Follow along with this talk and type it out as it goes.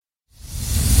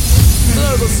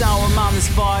incredible sound of Madness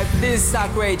 5. This is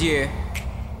Stack Radio,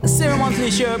 a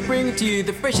semi-monthly show bringing to you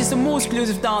the freshest and most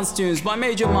exclusive dance tunes by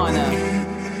Major Minor.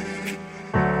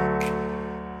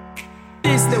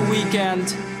 This is the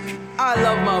weekend. I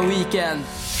love my weekend.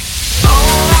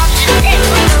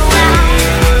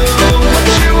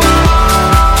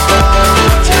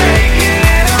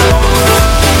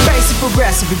 Basic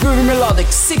progressive, groovy melodic,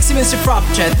 60 minutes of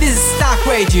proper chat. This is Stack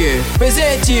Radio,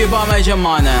 presented to you by Major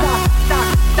Minor.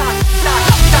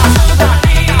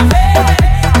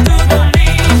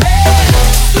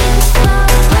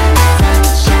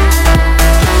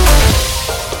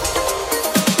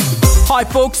 Hi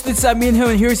folks, this is Amin here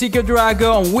and here's Iko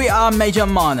Drago and we are Major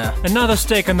Minor. Another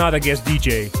steak, another guest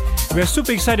DJ. We are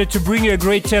super excited to bring you a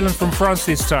great talent from France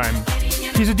this time.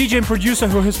 He's a DJ and producer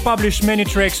who has published many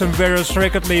tracks on various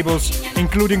record labels,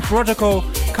 including Protocol,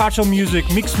 Cartel Music,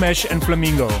 Mixmash and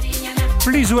Flamingo.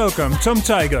 Please welcome Tom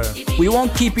Tiger. We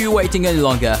won't keep you waiting any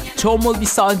longer. Tom will be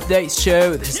starting today's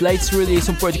show with his latest release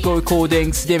on Protocol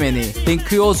Recordings, Dimini, then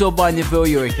Curioso by Niveau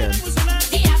Hurricane.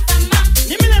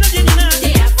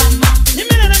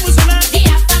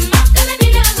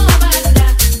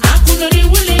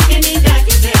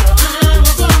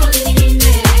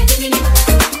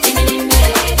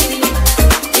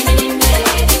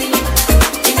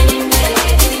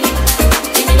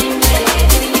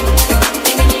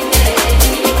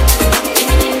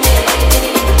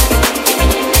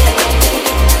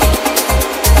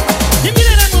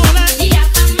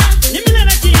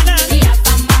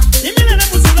 Dimmi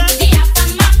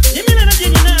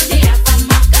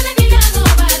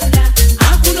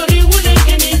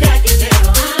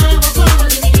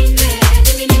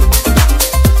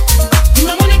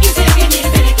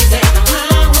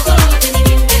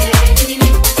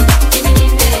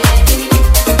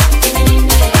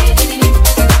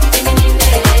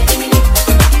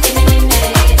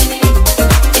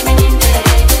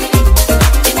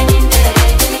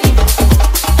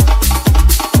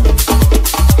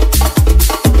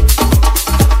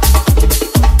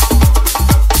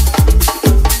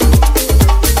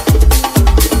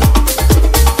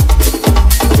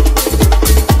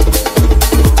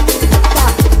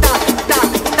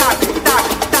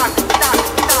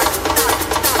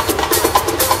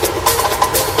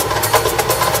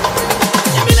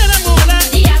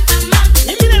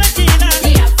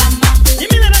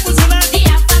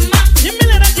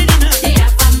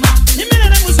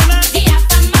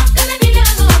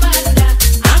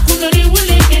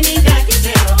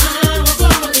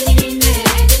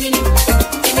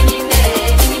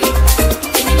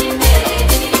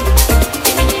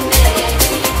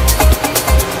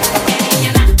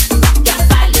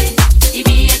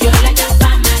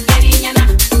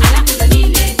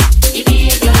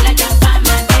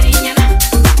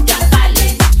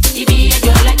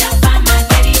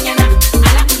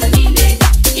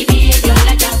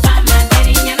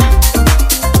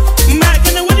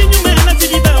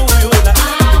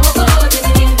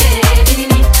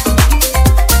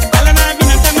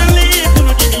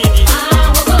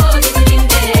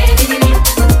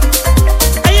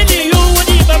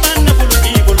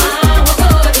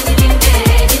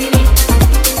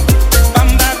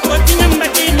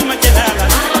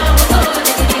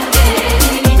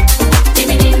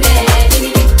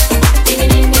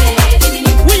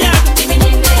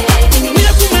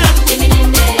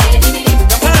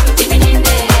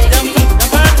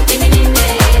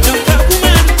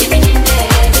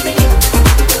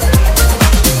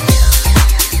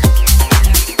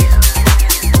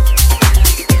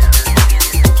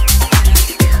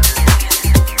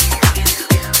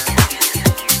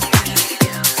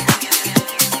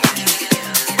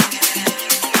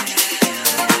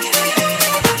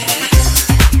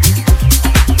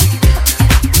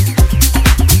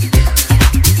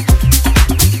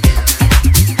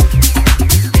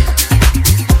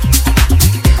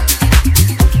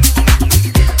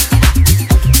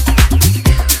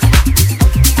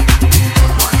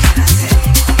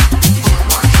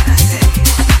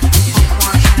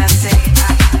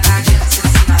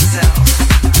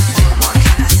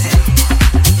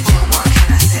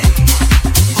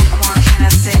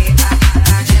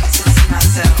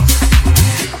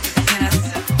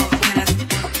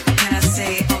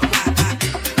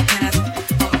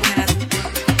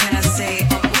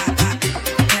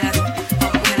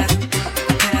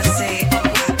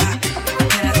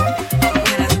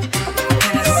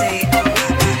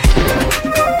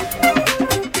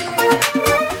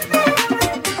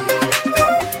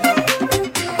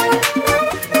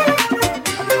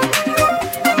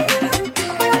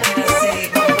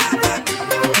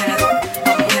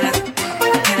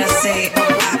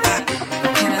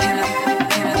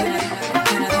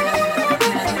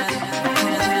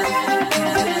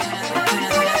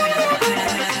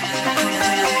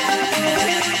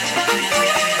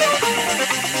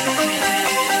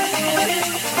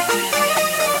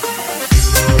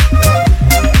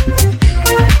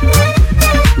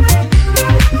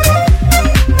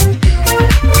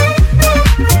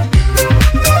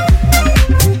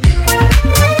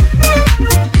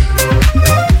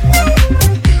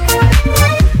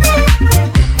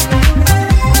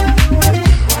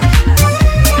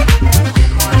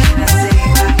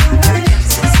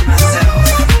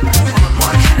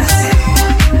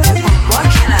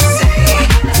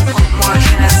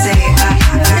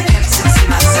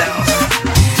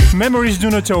Memories Do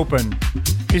Not Open.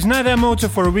 It's neither a motto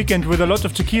for a weekend with a lot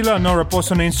of tequila nor a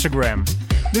post on Instagram.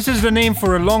 This is the name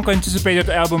for a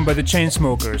long-anticipated album by the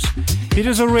Chainsmokers. It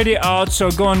is already out, so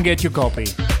go and get your copy.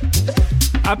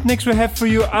 Up next we have for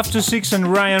you After Six and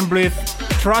Ryan Blith,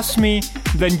 Trust Me,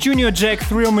 then Junior Jack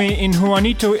Thrill Me in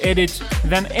Juanito edit,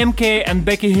 then MK and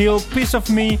Becky Hill, Piece of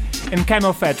Me in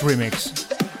Camel Fat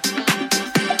remix.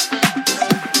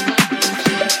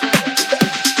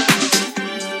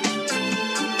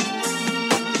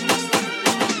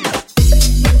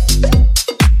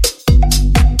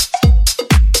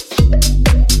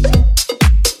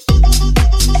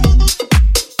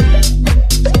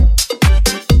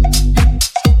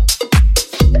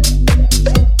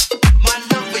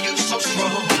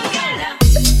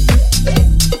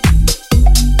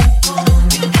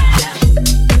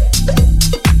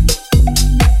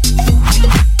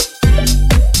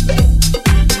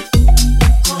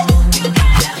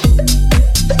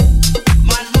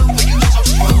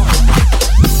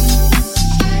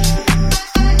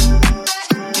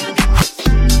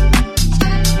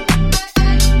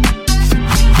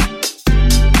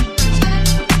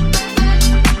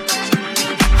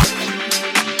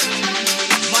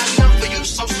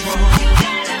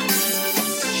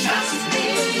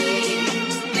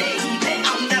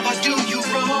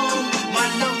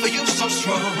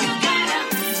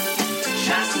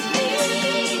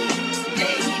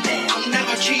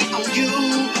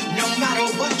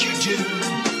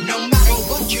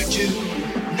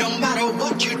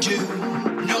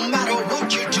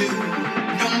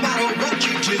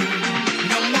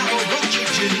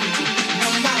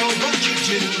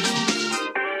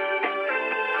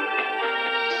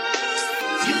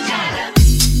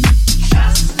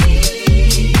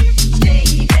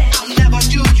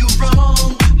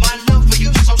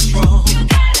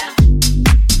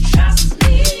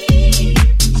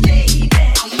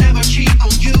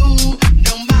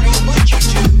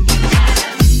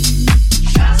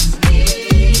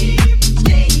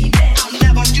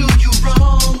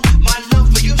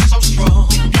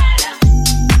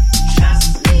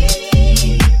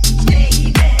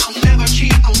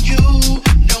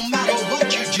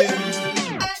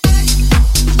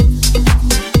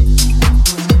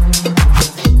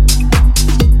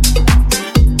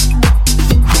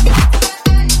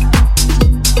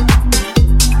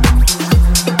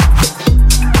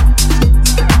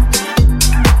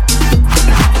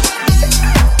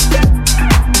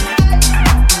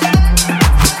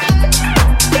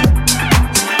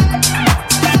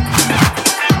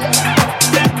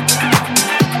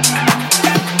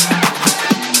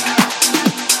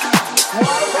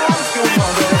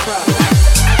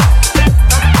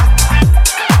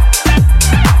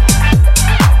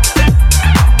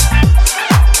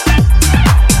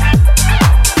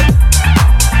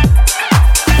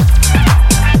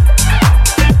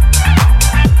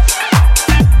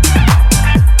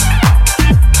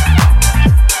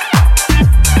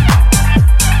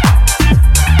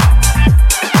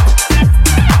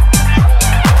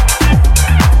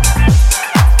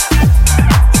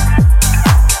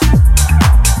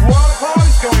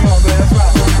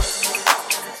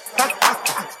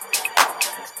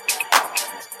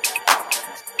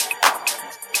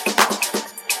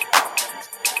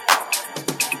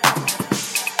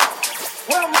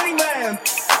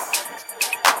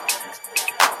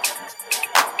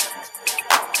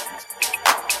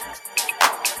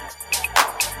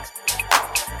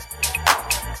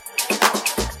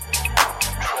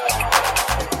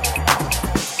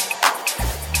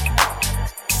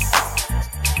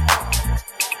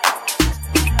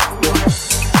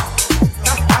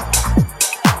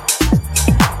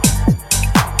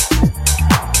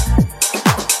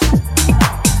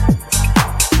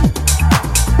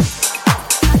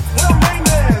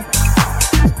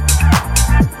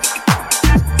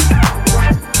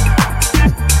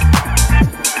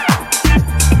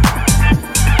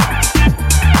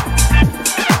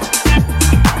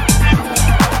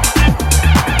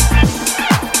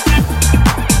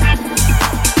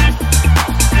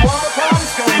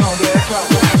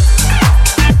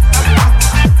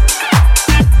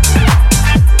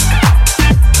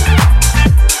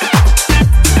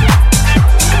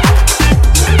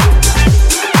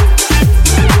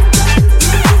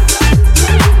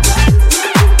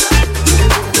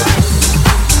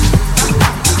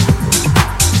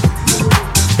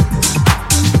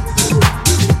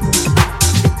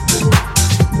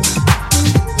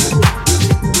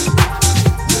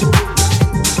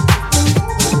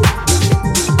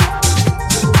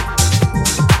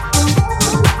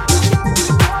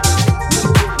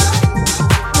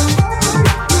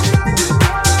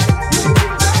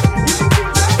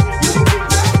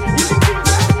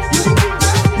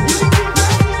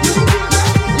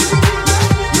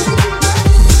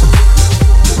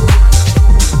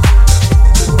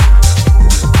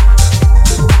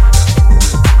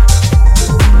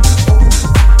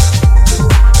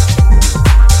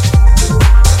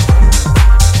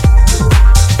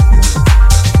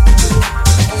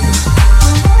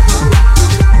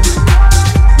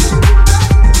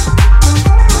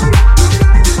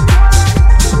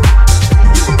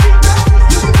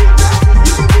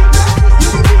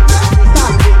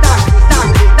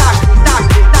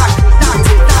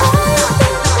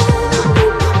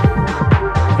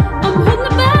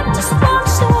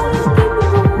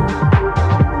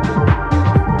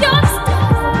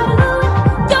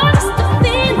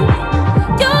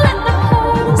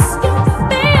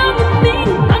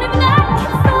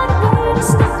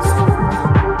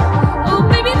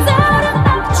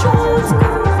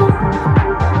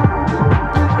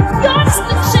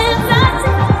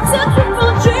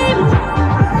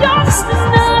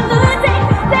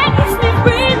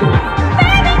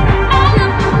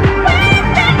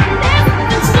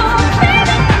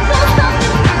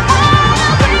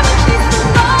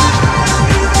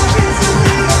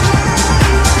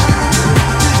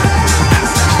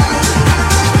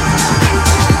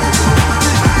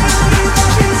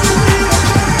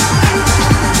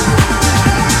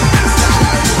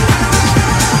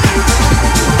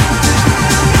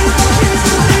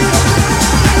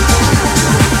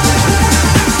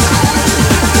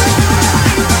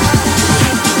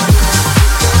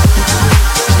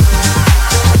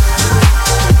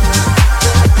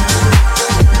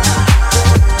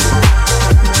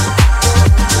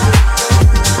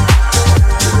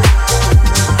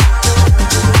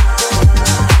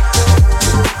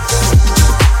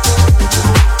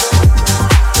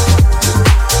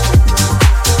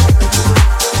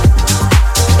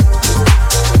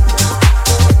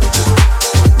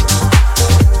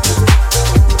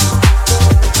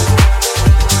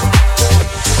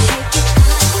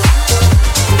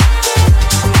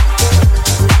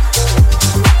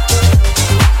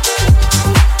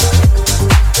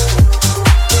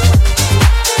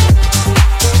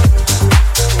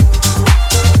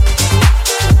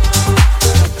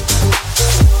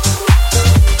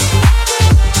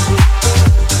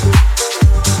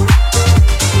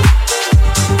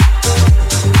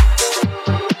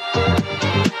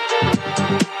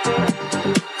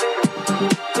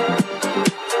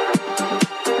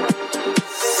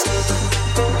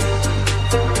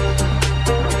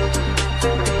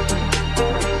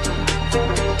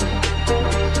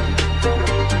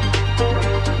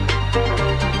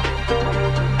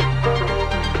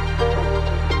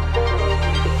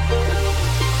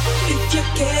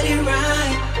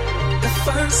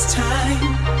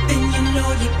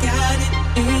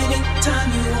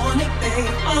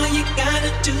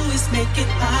 make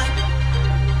it hot.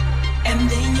 And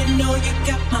then you know you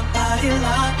got my body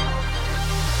locked.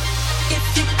 If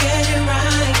you get it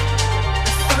right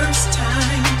the first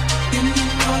time, then you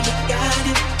know you got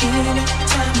it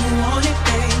anytime you want it,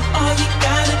 babe. All you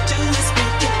gotta do is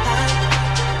make it hot.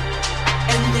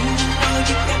 And then you know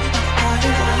you got my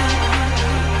body locked.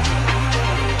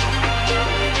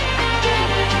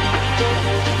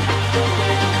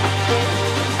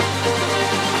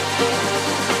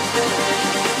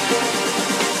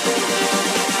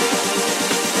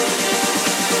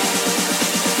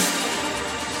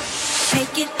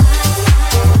 Make it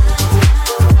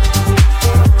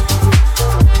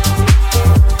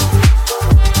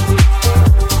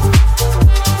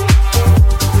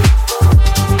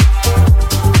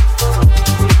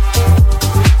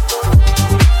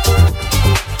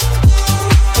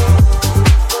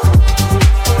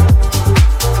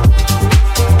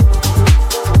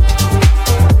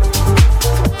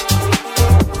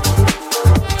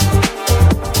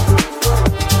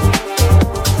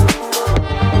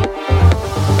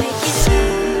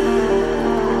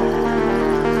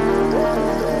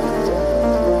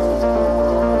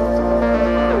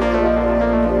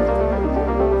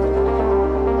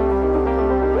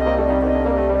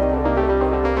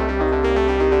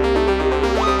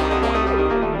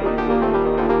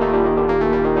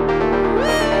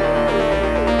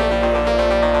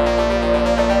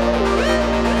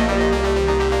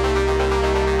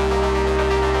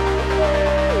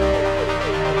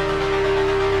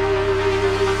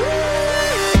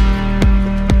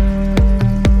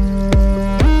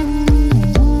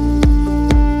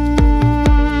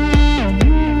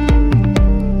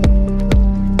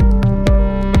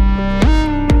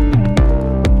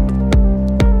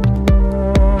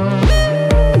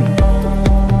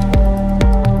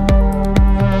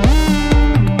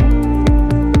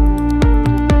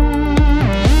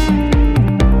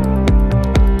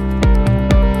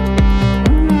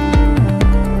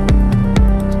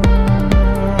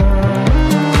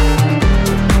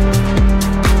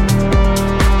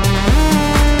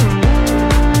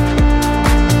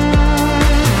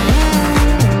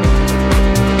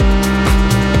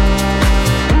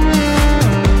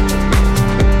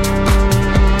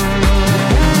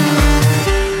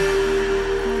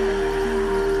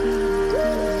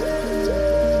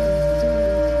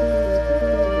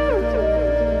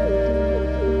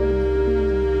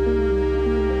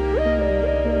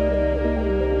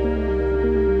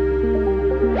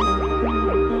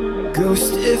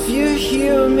Ghost, if you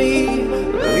hear me,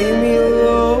 leave me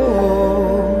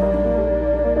alone.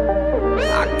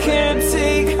 I can't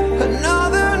take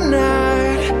another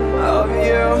night of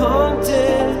your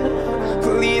haunting.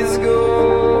 Please go.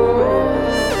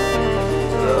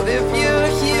 Love, if you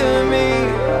hear me,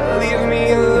 leave me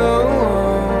alone.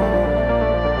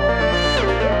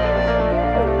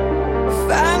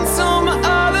 Find some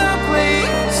other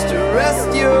place to rest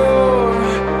your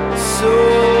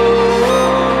soul.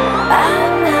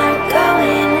 I'm not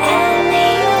going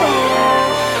anywhere.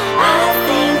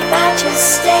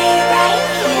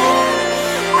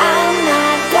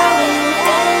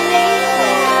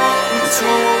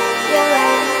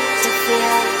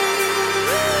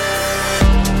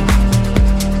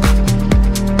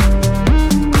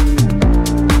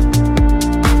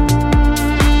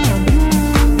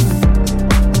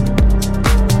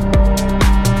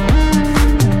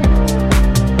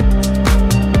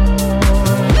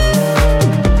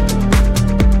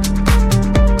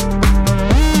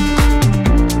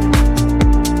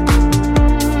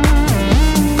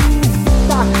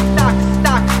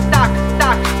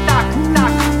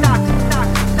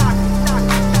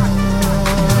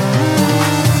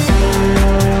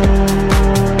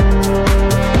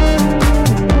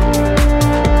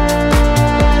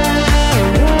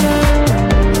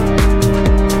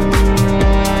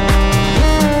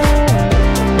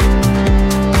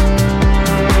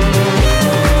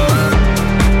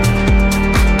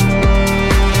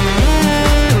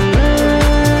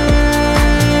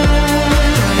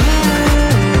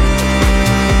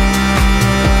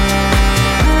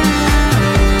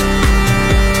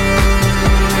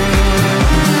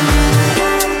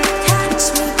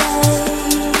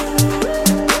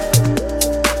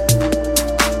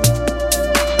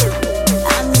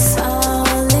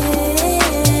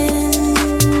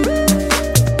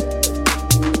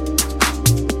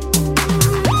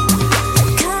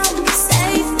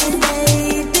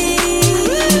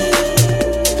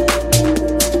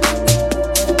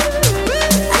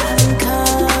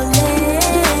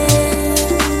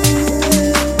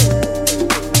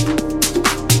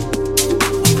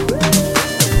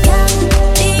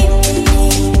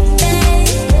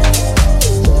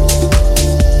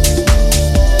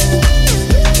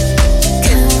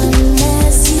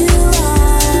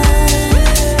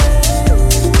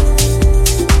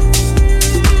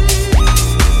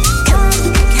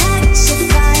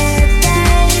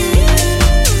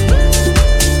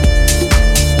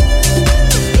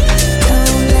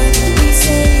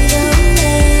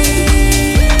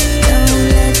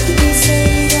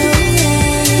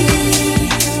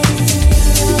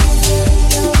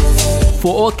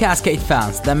 Well, Cascade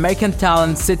fans, the American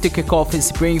talent set to kick off his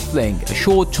Spring Fling, a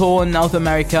short tour in North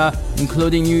America,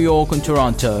 including New York and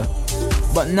Toronto.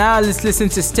 But now let's listen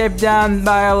to Step Down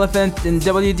by Elephant and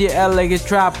WDL Lega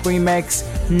Trap remix,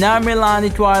 Now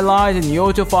Milani Twilight and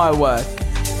Yoto Firework.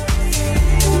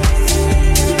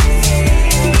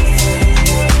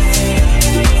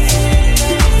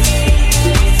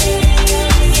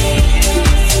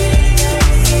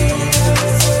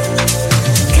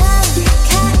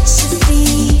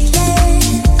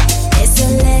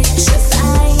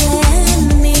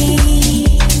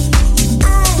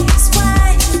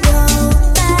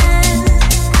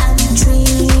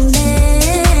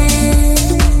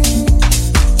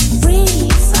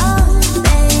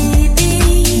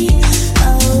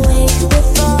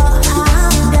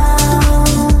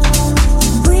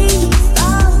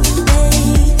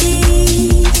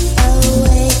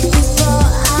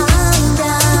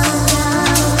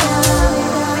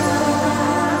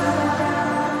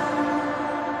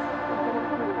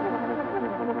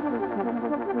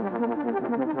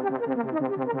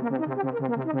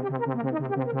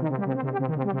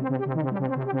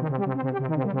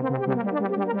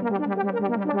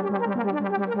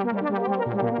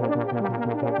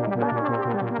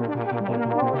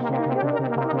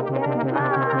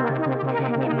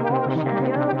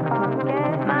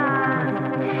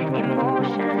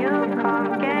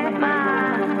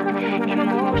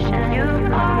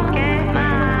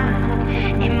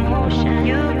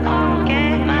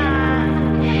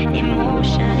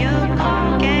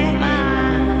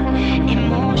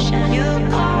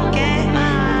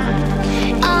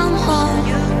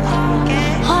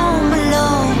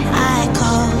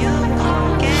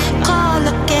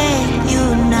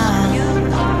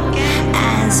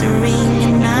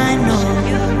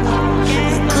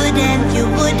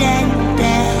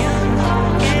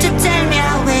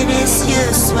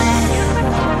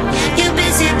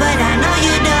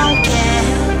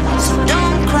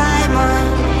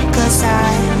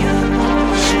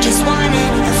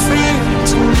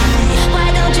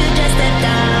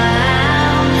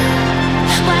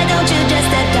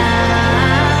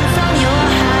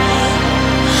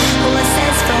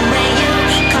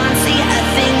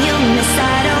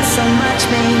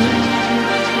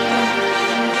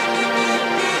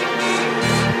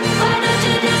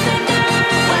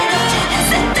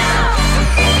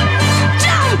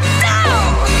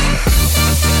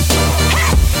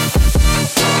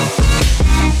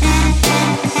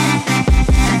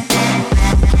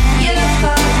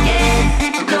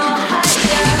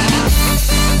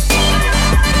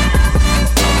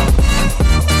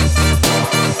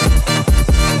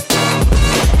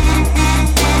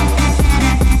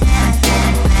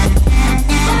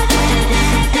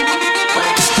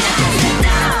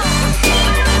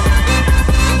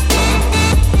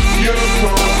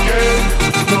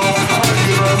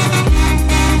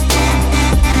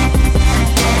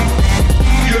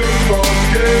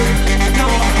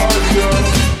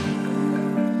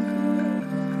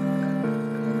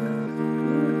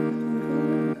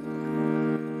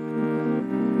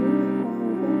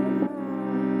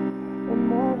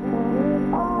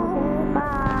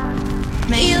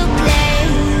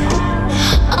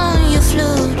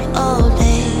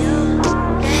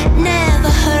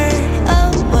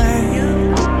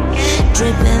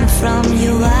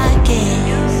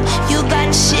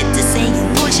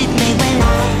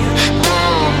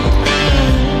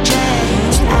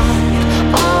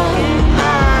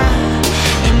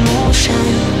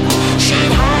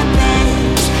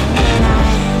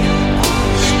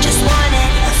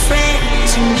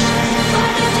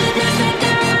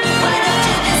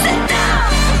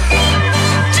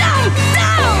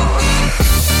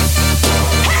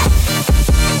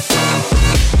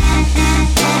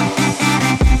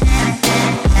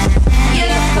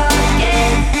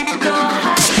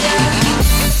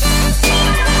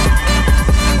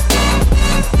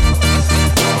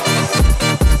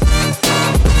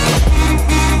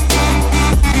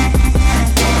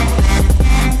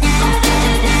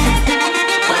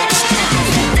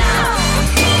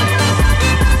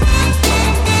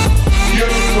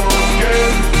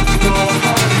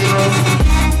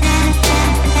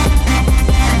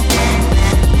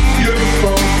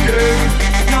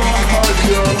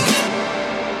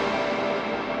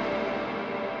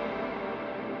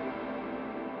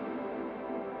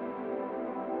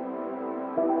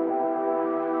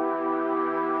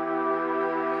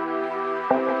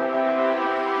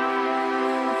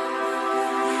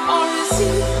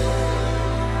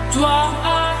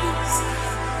 twice.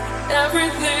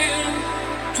 Everything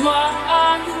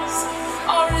twice.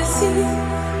 Or is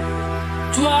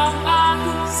it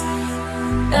twice?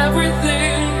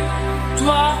 everything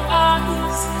twice.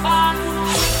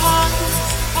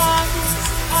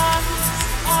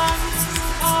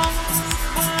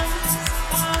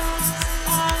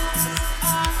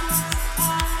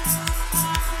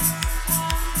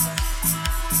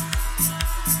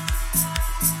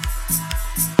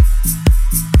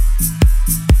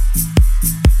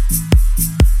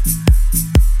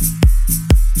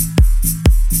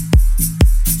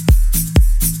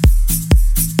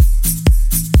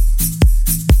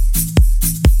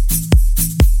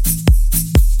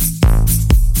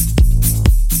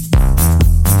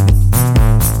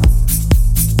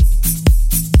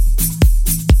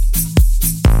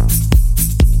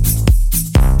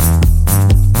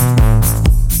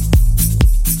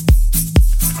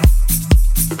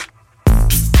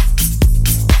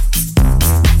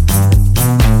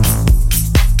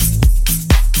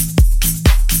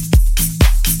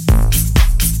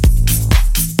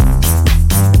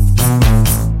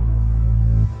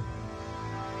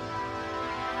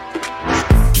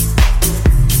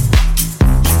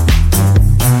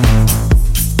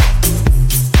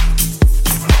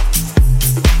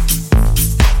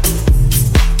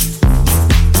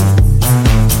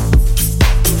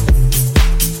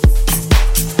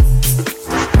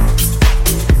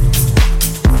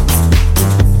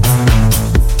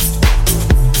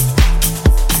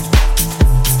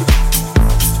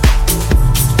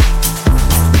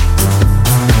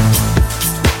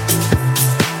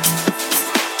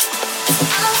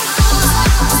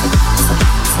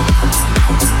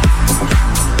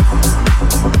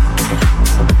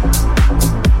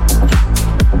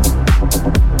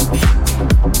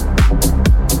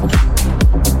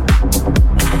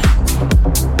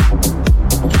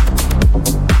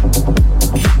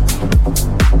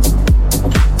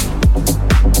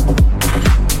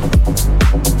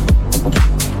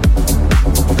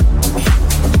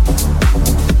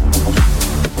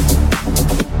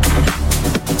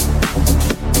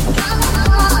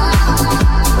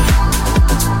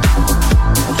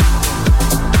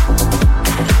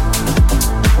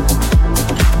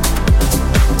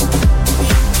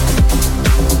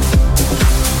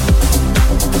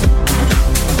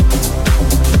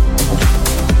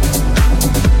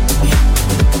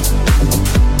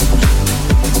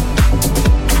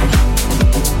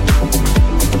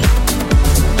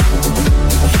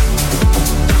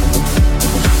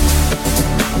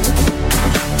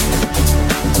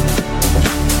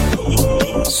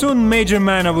 Soon Major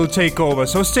Mana will take over,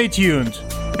 so stay tuned.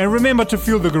 And remember to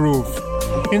feel the groove.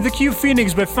 In the Q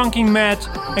Phoenix by Funking Matt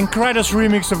and Krydos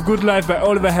remix of Good Life by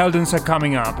Oliver Heldens are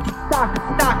coming up.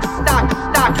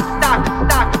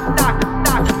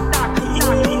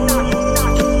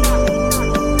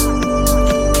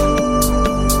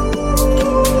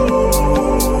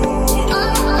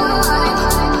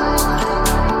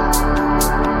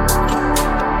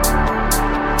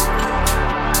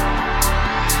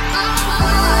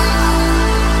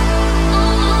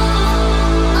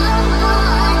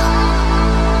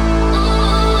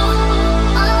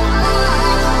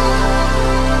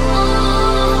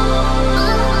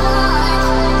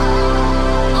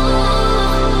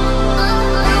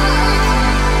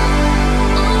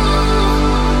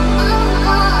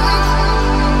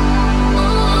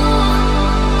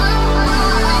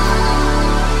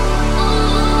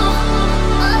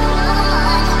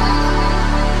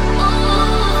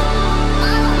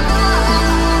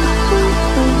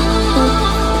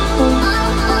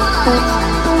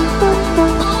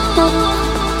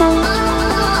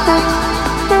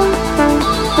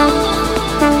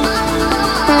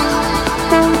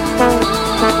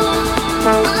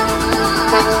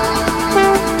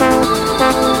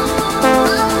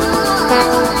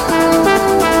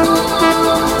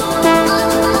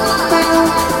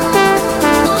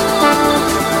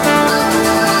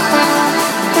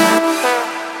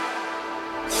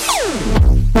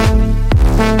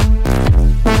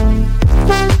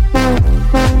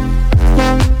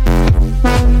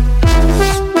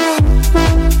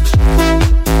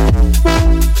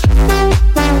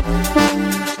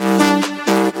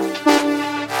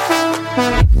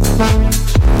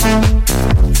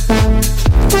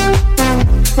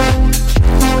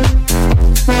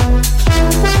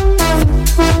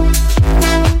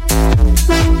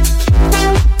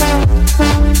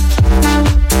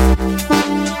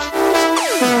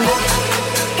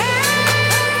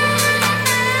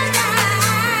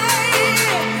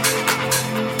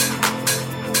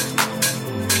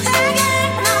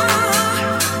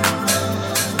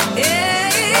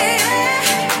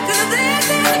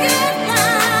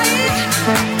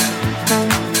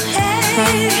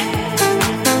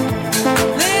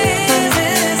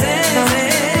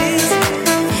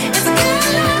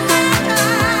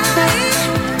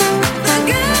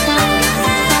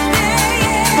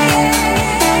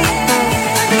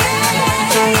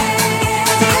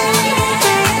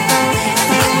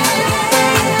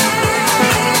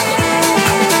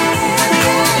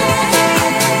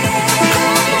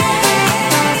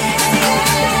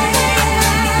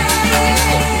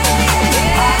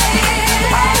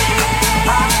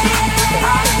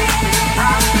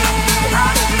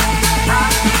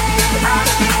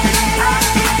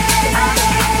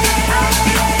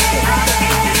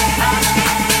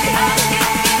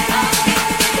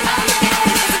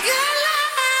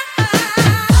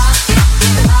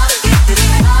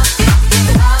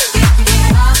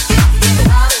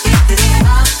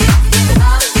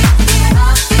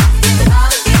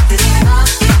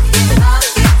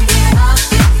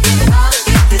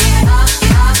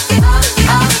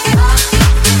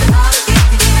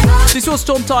 was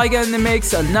Tom Tiger in the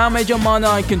mix, and now Major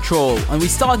Mana in control. And we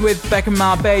start with Back in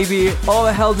My Baby, All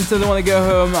the Hell Until They Wanna Go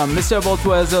Home, and Mr.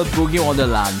 Boltwezer, Boogie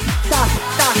Wonderland.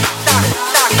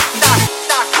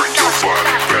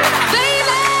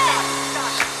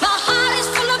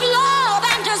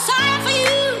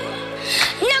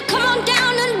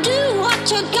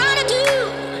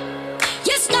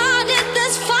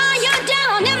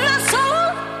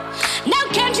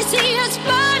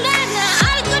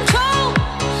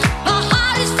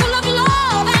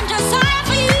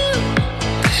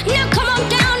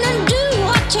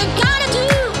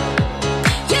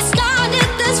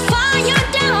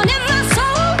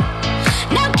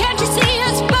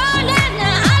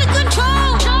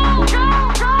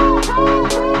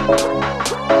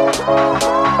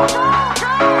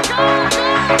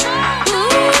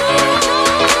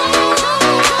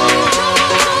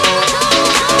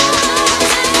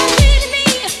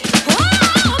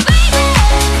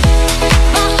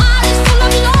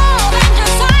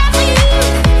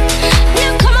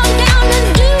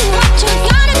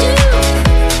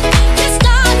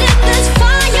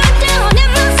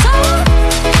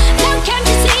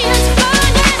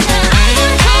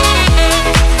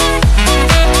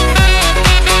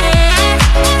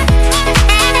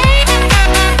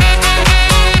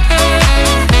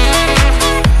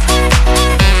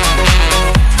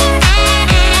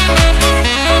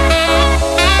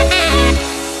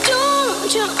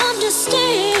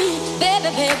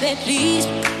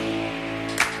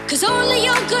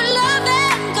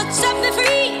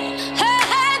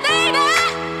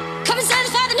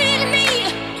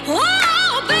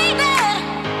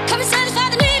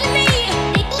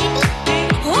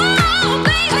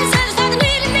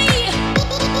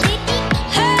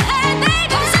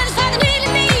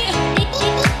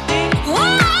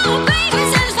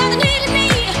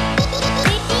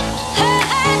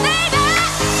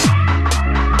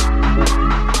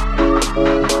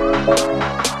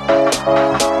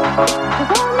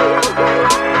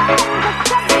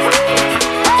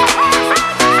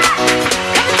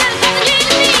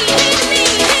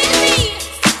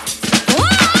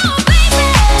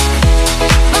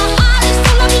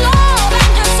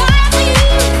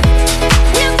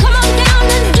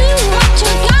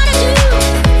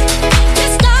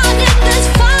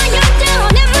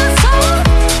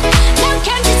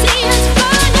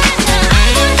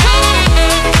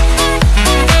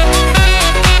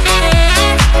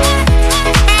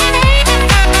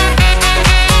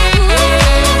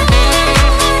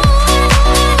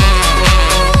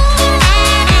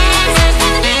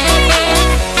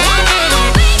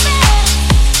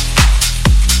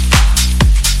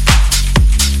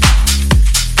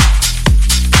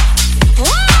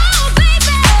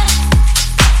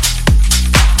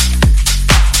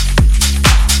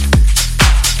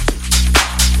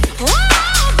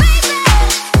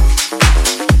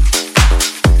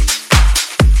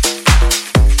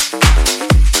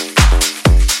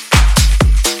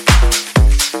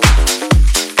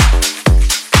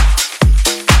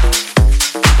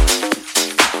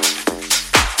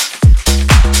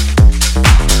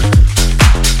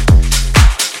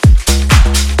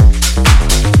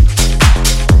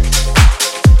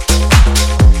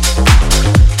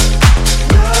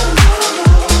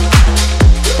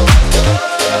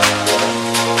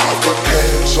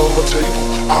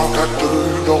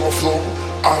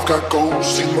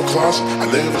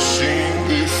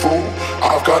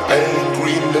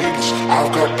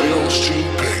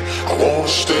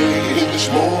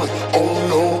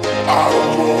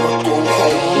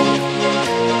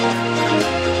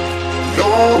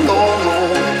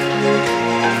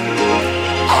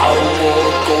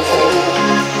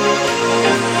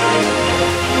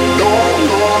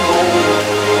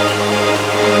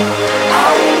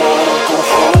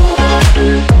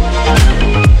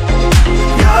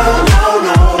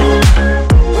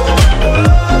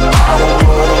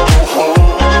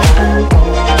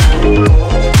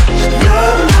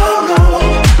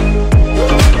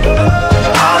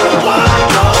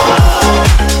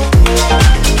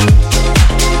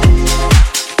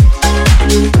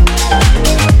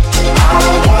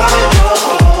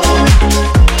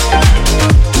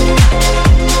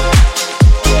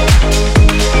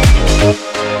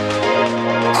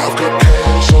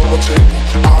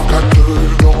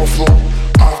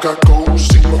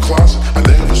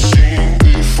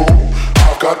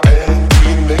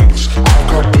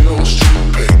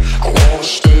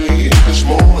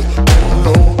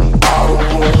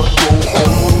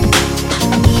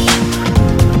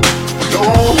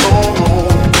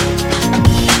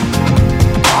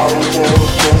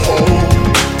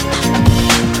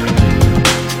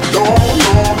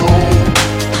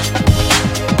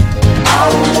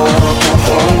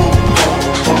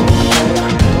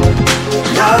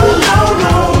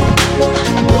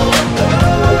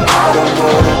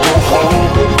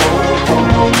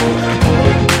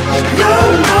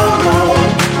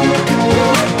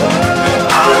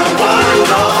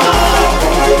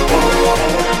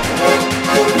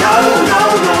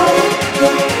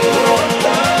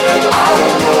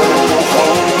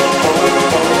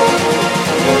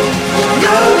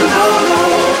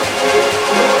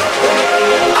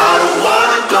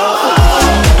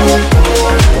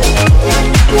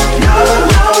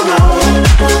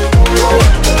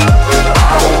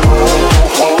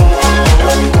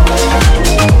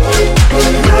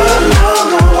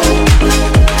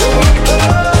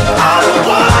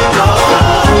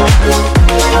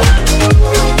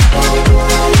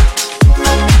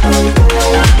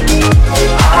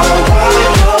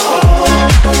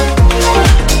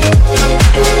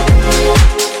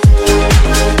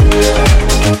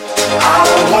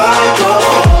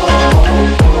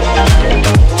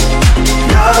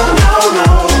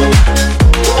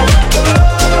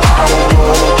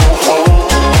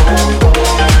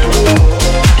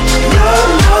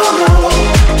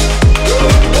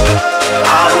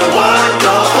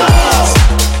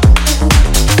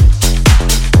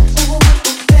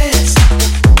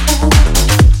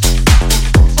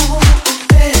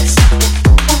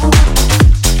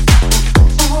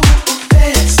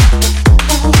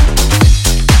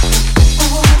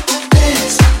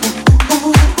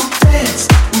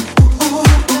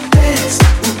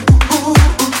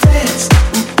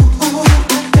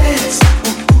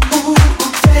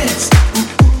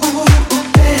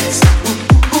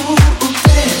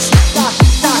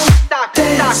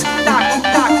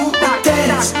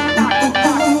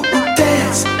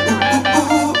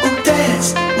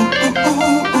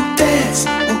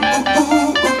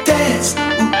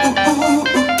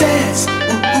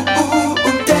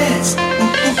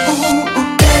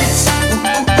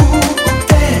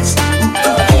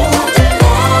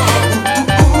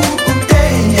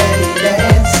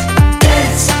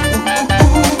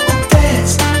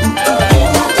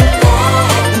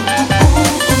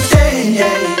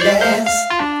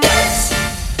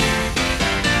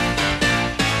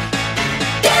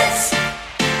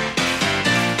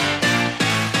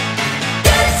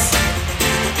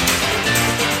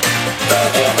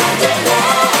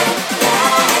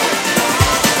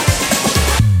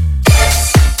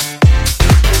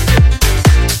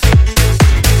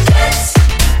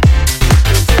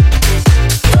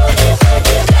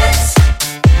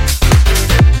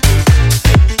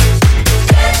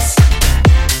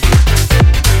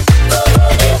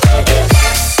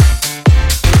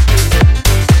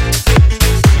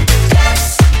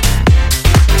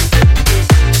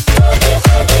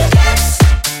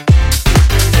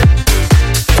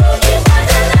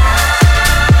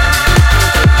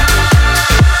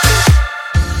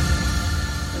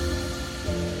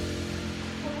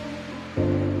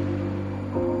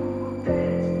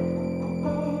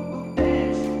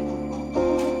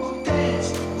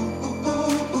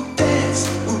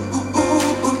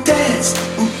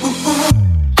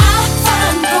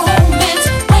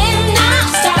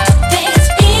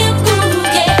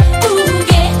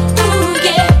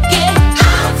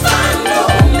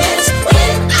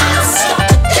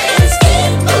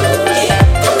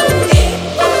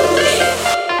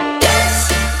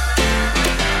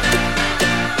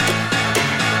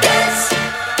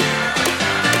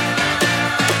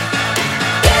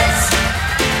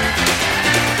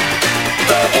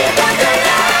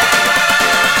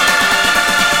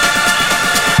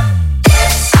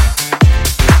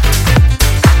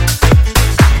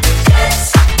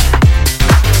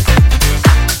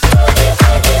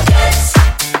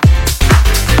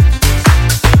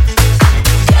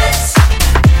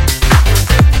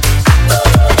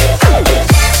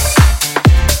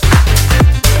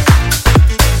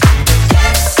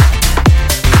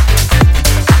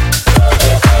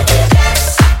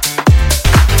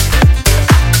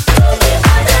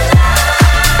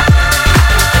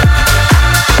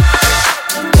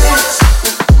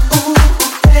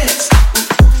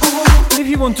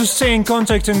 in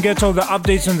contact and get all the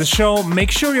updates on the show,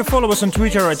 make sure you follow us on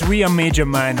Twitter at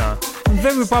WeAreMajorMinor.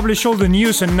 There we publish all the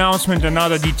news, announcement and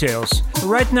other details.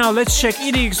 Right now, let's check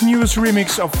EDX News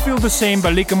remix of Feel the Same by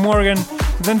Lika Morgan,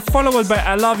 then followed by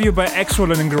I Love You by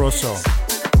Axwell and Ingrosso.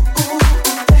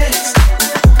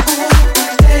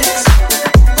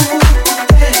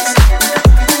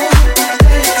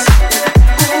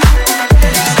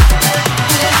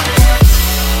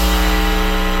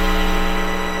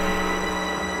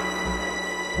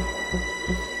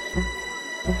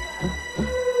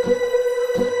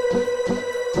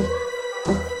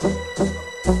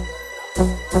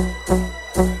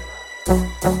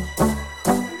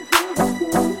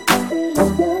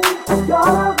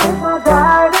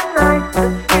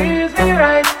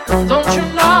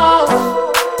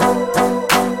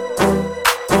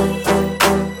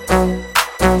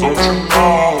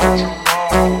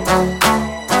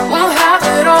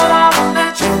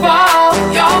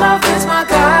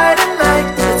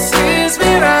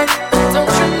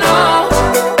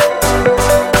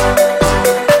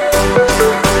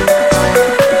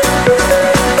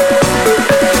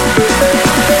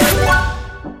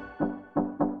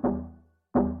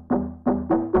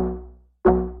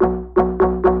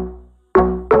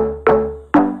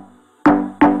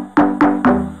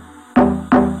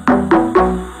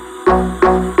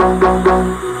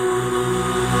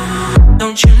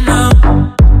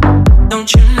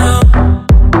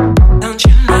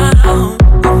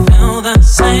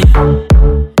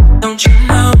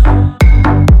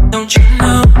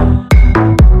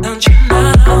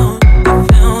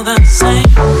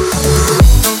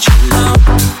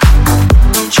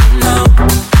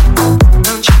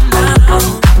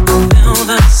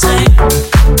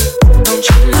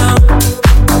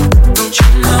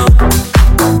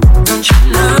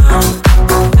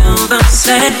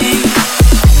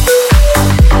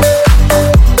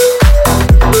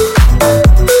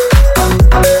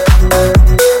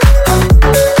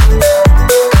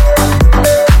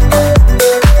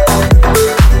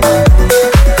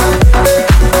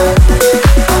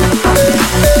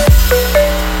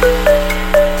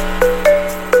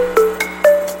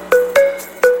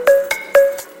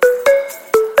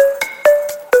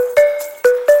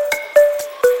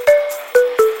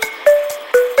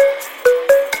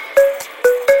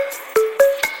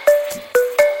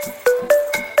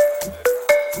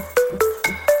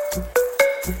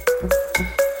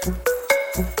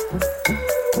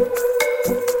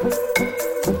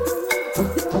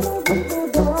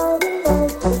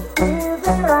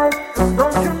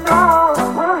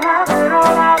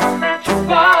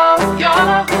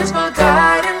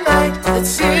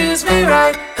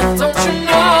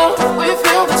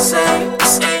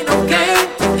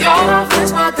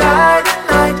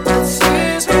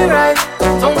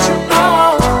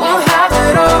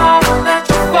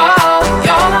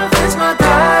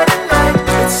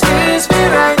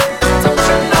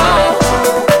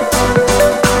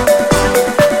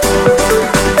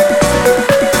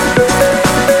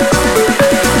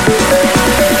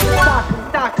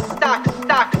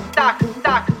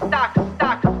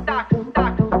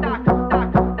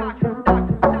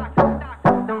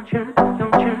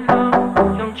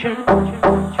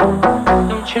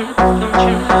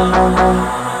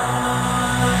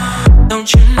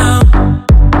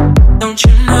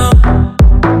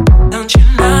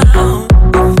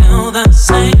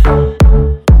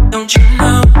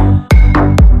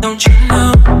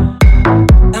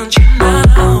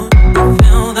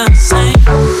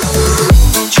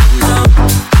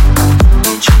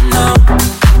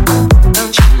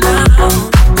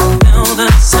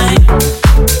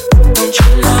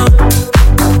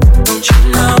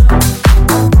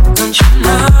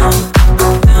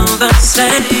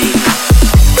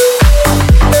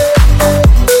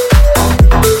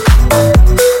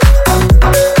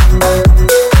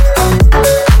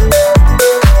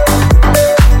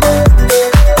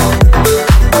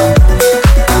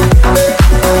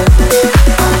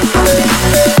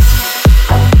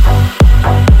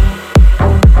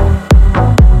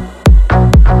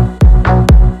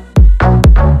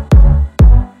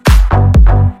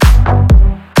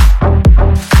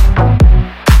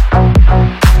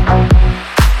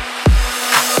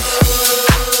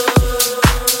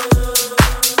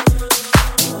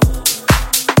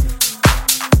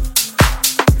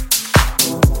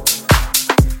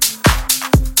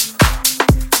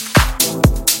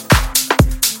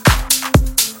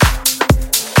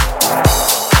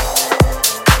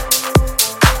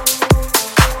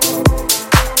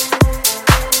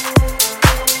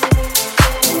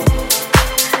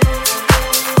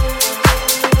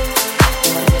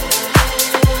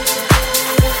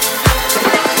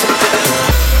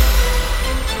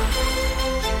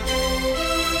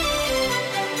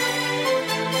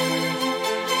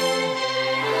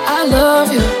 I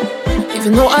love you,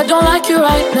 even though I don't like you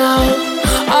right now.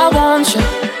 I want you,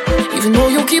 even though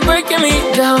you keep breaking me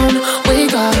down. We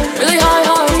got really high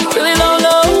highs, really low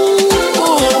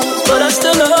lows, but I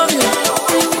still love you,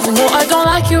 even though I don't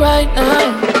like you right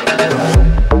now.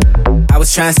 I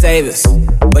was trying to save us,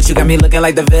 but you got me looking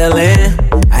like the villain.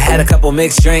 I had a couple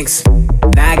mixed drinks,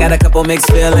 now I got a couple mixed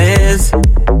feelings.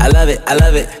 I love it, I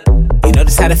love it. You know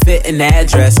just how to fit in the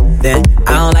address. Then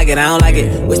I don't like it, I don't like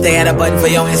it. Wish they had a button for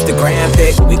your Instagram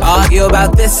pic. We argue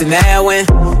about this and that when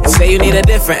you say you need a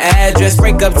different address.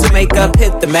 Break up to make up,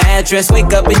 hit the mattress.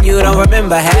 Wake up and you don't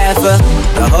remember half of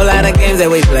the whole lot of games that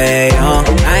we play on.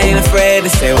 I ain't afraid to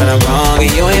say when I'm wrong,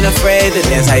 and you ain't afraid to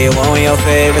dance how you want when your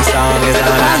favorite song is on.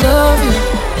 I love you,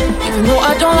 even though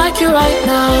I don't like you right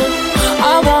now.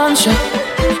 I want you,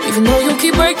 even though you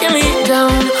keep breaking me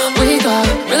down. We got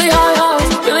really high highs,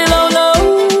 really low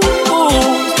lows,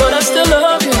 but I still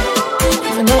love you,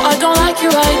 even though I don't like you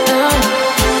right now.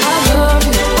 I love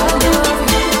you, I love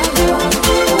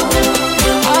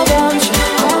you, I want you,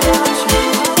 I want you.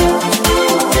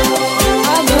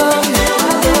 I love you,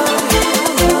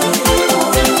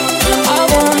 I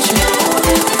want you,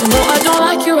 even though I don't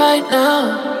like you right now.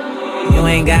 You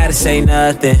ain't gotta say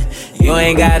nothing, you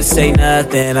ain't gotta say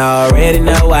nothing. I already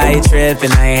know why you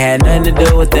trippin'. I ain't had nothing to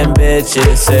do with them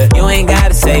bitches. You ain't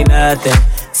gotta say nothing.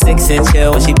 6 and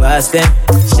chill when she bustin'.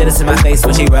 Shit in my face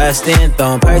when she rushed in.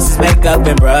 Throwing purses, makeup,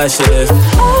 and brushes.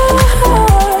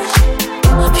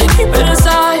 Can't keep it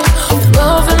inside.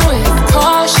 Loving with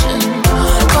caution,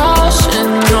 caution.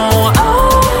 No,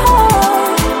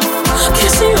 I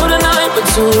can't see you tonight, but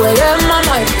 2 a.m. I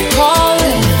might be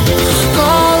calling,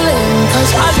 calling.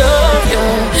 'Cause I love you,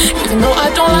 even though I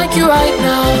don't like you right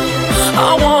now.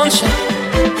 I want you,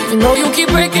 even though you keep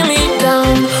breaking me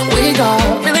down. We got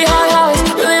really high highs,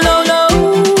 really low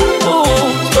lows,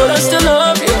 but I still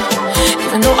love you,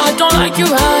 even though I don't like you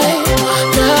right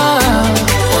now.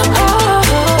 I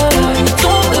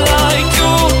don't like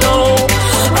you, no.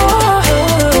 I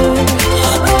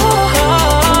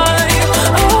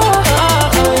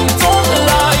don't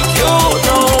like you,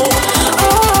 no.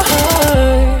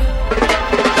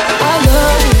 I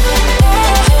love you,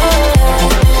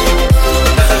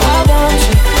 I want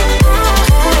you.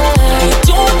 I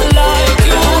don't like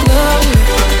you, I love you,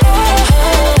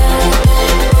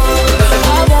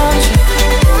 I want you.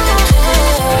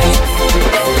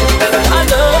 I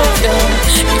love you,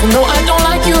 even though I don't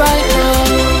like you right now.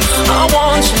 I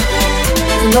want you,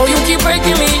 even though you keep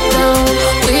breaking me down.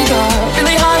 We got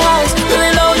really high highs,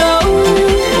 really low lows,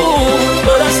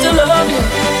 but I still love you,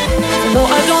 even though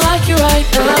I don't like you right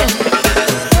now.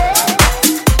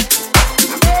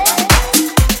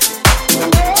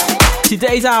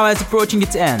 Today's hour is approaching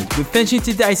its end. We're finishing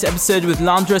today's episode with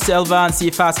Landros Elva and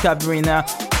Cephas Cabrina,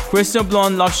 Crystal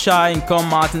Blonde, Love Shy, and Com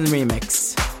Martin remix.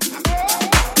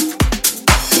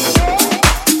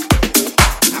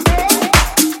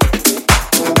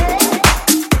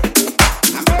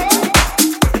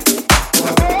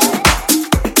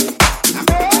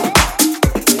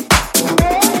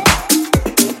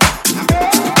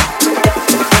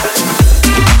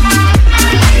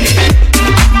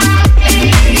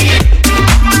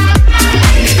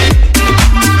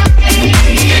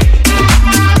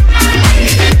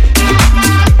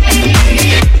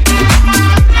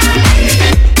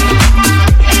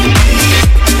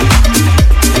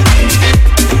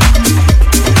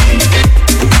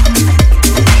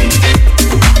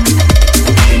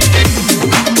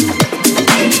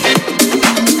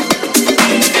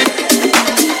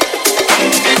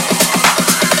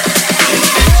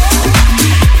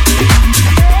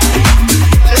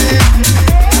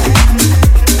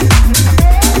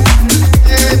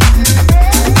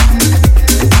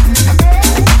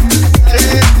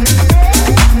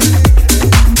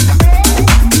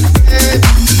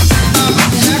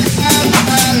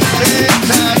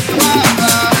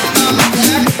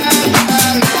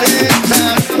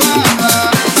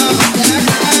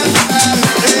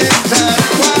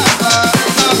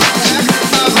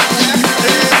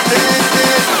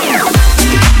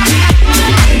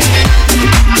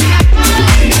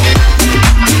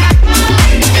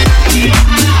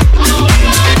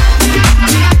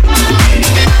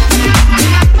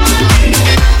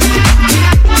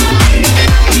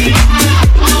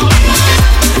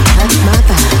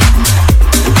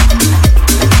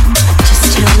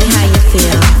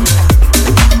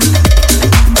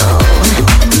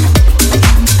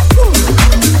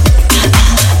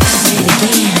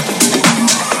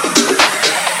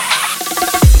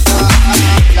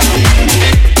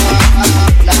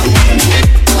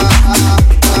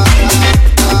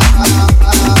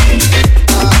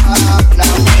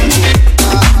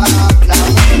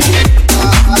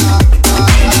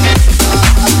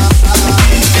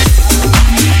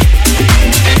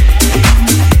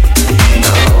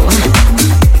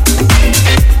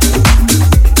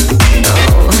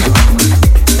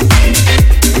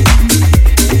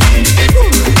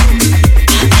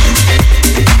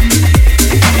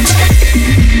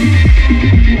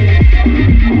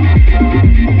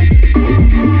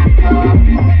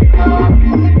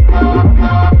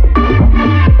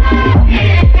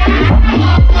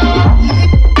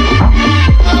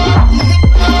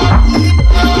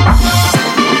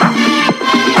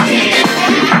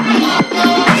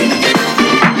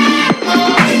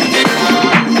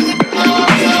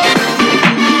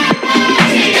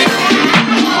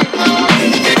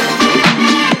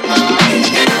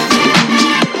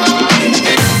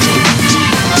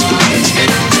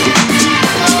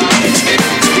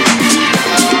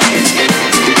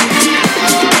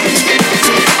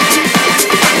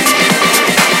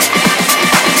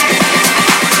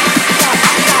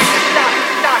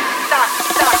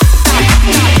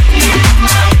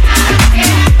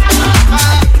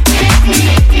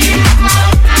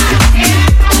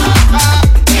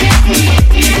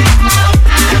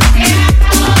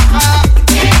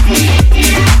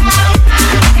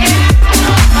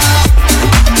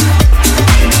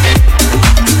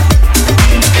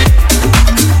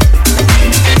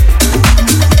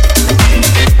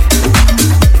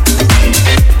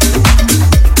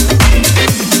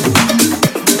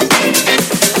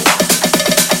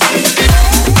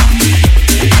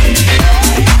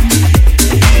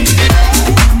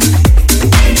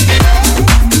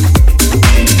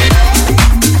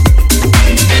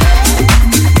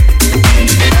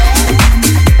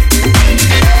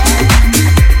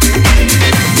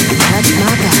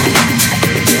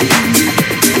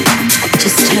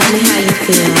 Tell me how you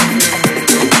feel.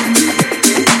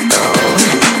 Oh.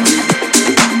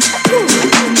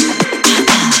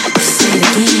 Say it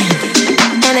again.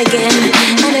 And again.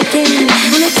 And again.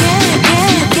 And again.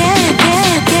 Again. Again.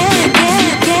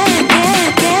 Again. Again. Again.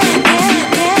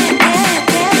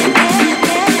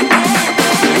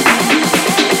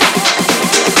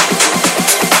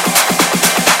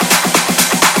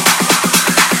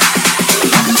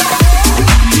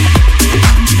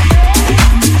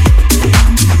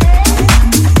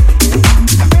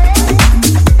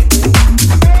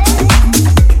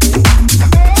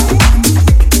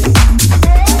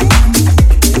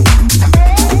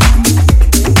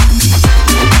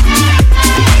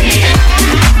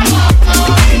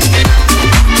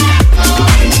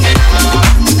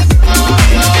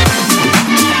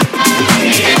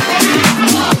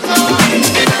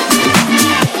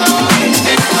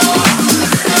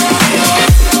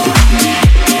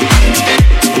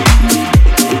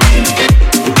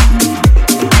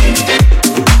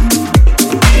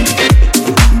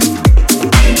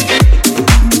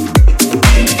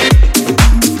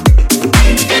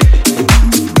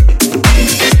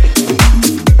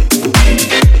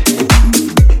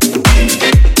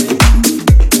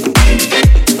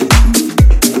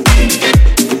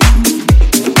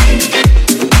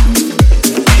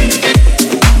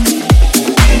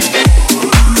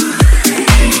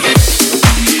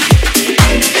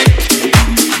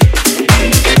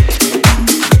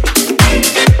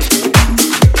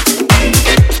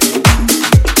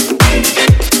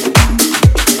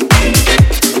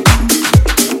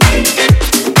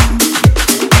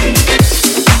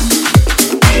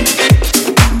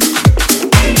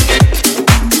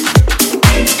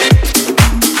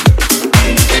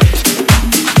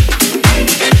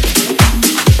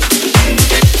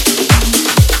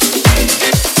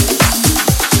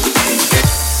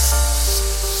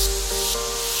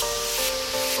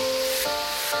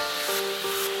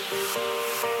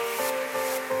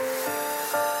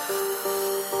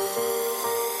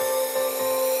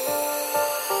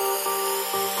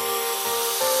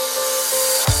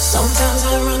 Sometimes I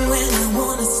run when I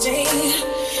wanna stay.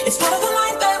 It's part of the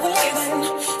life that we're living.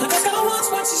 I just gotta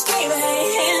watch what you're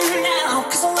giving now.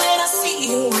 Cause when I see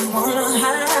you, I wanna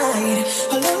hide.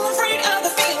 A little afraid of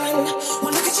the feeling.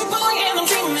 When I look at you, boy, and I'm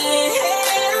dreaming.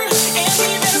 And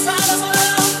deep inside of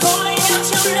love, calling out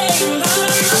your name. But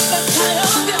I'm not the kind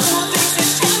of girl who thinks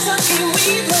it's just a game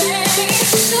we play.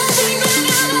 Something that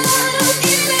I love,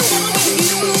 even knowing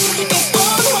you. It's all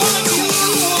I wanna do.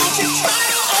 Won't you try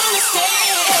to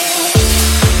understand?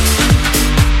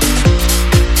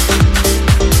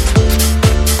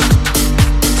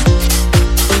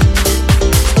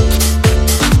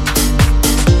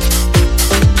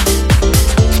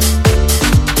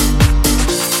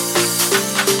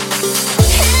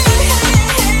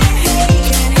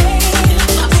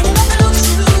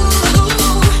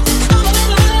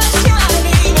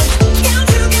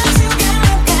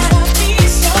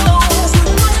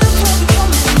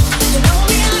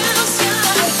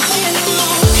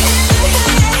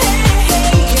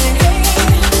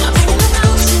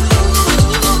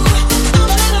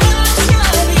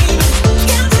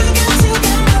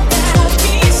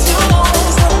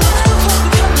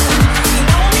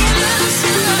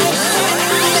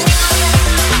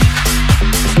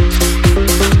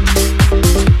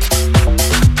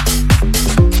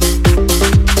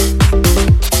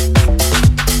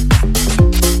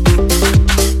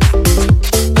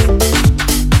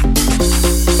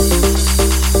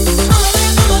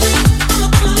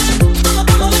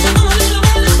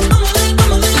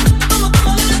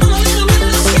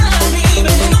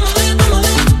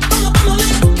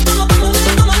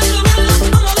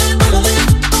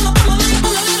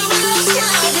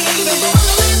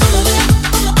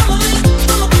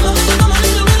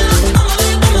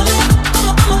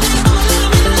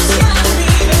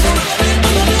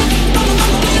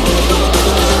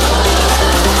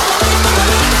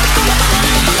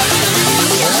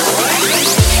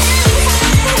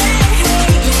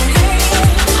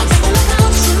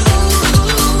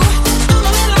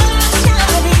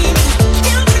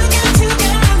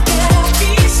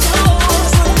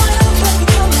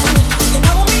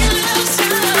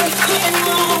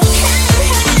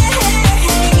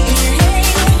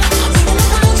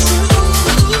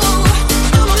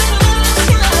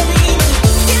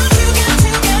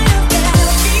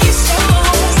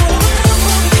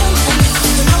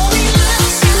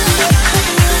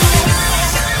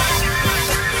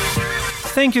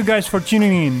 Thank you guys for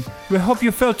tuning in. We hope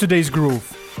you felt today's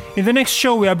groove. In the next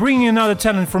show we are bringing another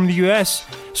talent from the US,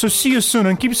 so see you soon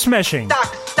and keep smashing.